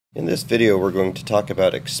In this video we're going to talk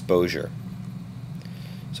about exposure.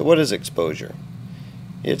 So what is exposure?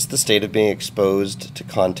 It's the state of being exposed to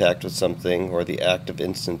contact with something or the active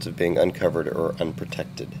instance of being uncovered or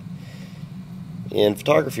unprotected. In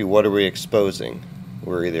photography, what are we exposing?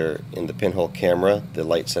 We're either in the pinhole camera, the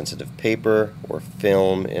light sensitive paper, or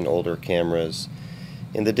film in older cameras.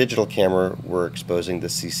 In the digital camera we're exposing the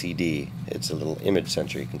CCD. It's a little image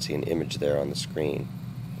sensor. You can see an image there on the screen.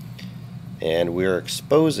 And we're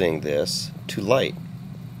exposing this to light.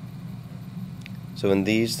 So in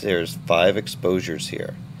these there's 5 exposures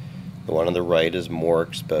here. The one on the right is more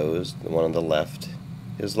exposed, the one on the left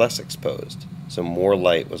is less exposed. So more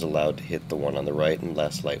light was allowed to hit the one on the right and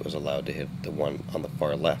less light was allowed to hit the one on the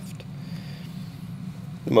far left.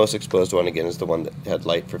 The most exposed one again is the one that had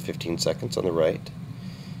light for 15 seconds on the right.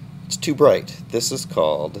 It's too bright. This is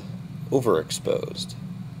called overexposed.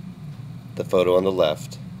 The photo on the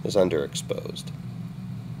left is underexposed.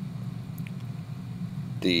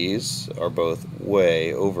 These are both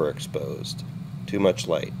way overexposed. Too much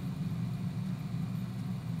light.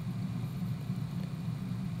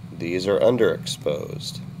 These are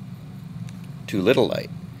underexposed. Too little light.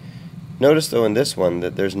 Notice though in this one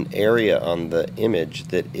that there's an area on the image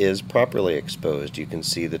that is properly exposed. You can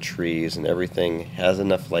see the trees and everything has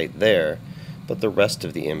enough light there, but the rest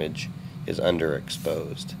of the image is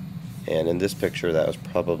underexposed. And in this picture that was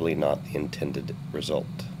probably not the intended result.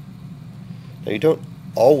 Now you don't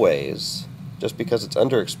always, just because it's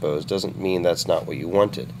underexposed doesn't mean that's not what you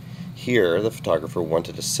wanted. Here the photographer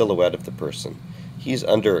wanted a silhouette of the person. He's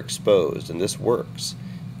underexposed and this works.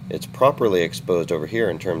 It's properly exposed over here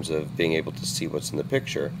in terms of being able to see what's in the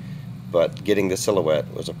picture, but getting the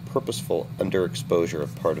silhouette was a purposeful underexposure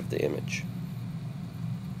of part of the image.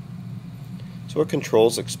 So what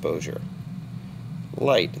controls exposure?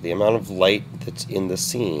 Light, the amount of light that's in the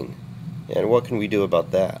scene. And what can we do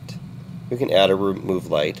about that? We can add or remove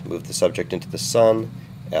light, move the subject into the sun,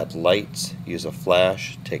 add lights, use a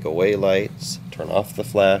flash, take away lights, turn off the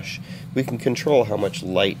flash. We can control how much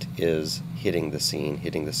light is hitting the scene,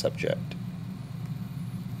 hitting the subject.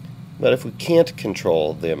 But if we can't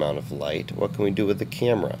control the amount of light, what can we do with the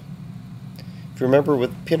camera? If you remember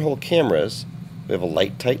with pinhole cameras, we have a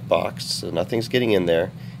light-tight box, so nothing's getting in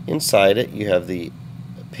there. Inside it you have the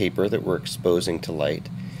paper that we're exposing to light,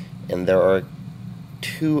 and there are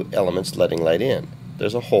 2 elements letting light in.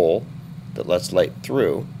 There's a hole that lets light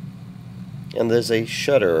through, and there's a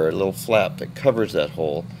shutter or a little flap that covers that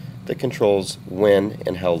hole that controls when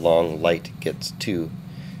and how long light gets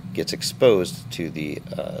exposed to the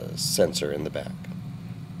sensor in the back.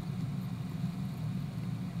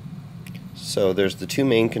 So there's the 2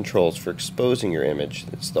 main controls for exposing your image.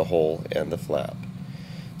 It's the hole and the flap.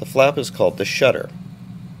 The flap is called the shutter.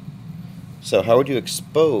 So how would you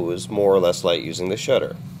expose more or less light using the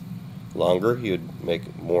shutter? Longer, you'd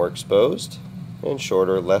make more exposed, and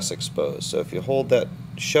shorter, less exposed. So if you hold that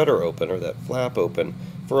shutter open or that flap open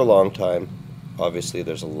for a long time, obviously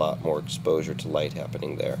there's a lot more exposure to light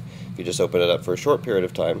happening there. If you just open it up for a short period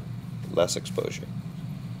of time, less exposure.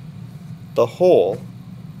 The hole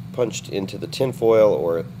punched into the tinfoil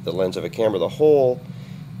or the lens of a camera, the hole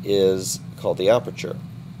is called the aperture.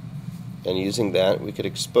 And using that we could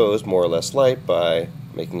expose more or less light by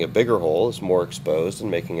making a bigger hole is more exposed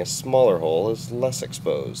and making a smaller hole is less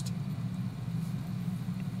exposed.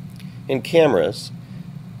 In cameras,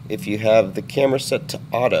 if you have the camera set to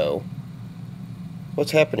auto,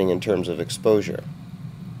 what's happening in terms of exposure?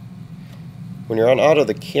 When you're on auto,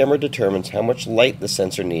 the camera determines how much light the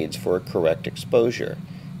sensor needs for a correct exposure.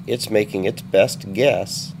 It's making its best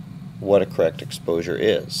guess what a correct exposure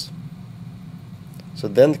is. So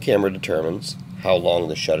then the camera determines how long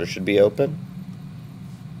the shutter should be open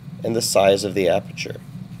and the size of the aperture.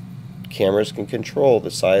 Cameras can control the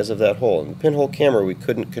size of that hole. In the pinhole camera we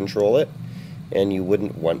couldn't control it, and you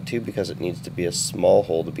wouldn't want to because it needs to be a small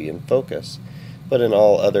hole to be in focus. But in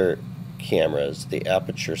all other cameras the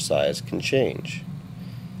aperture size can change.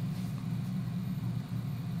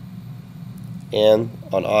 And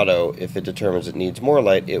on auto, if it determines it needs more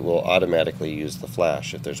light, it will automatically use the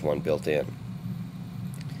flash if there's one built in.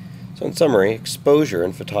 So in summary, exposure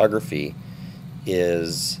in photography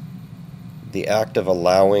is the act of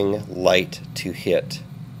allowing light to hit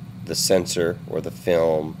the sensor or the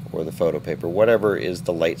film or the photo paper, whatever is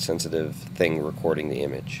the light sensitive thing recording the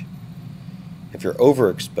image. If you're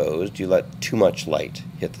overexposed, you let too much light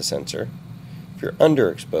hit the sensor. If you're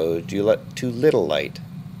underexposed, you let too little light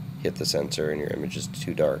hit the sensor and your image is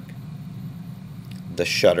too dark. The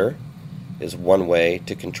shutter is one way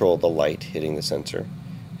to control the light hitting the sensor,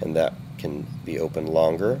 and that can be open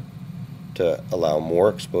longer to allow more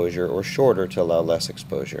exposure, or shorter to allow less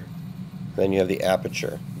exposure. Then you have the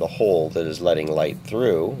aperture, the hole that is letting light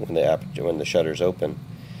through when the shutter's open.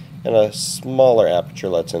 And a smaller aperture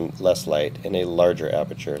lets in less light, and a larger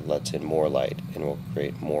aperture lets in more light and will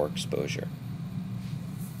create more exposure.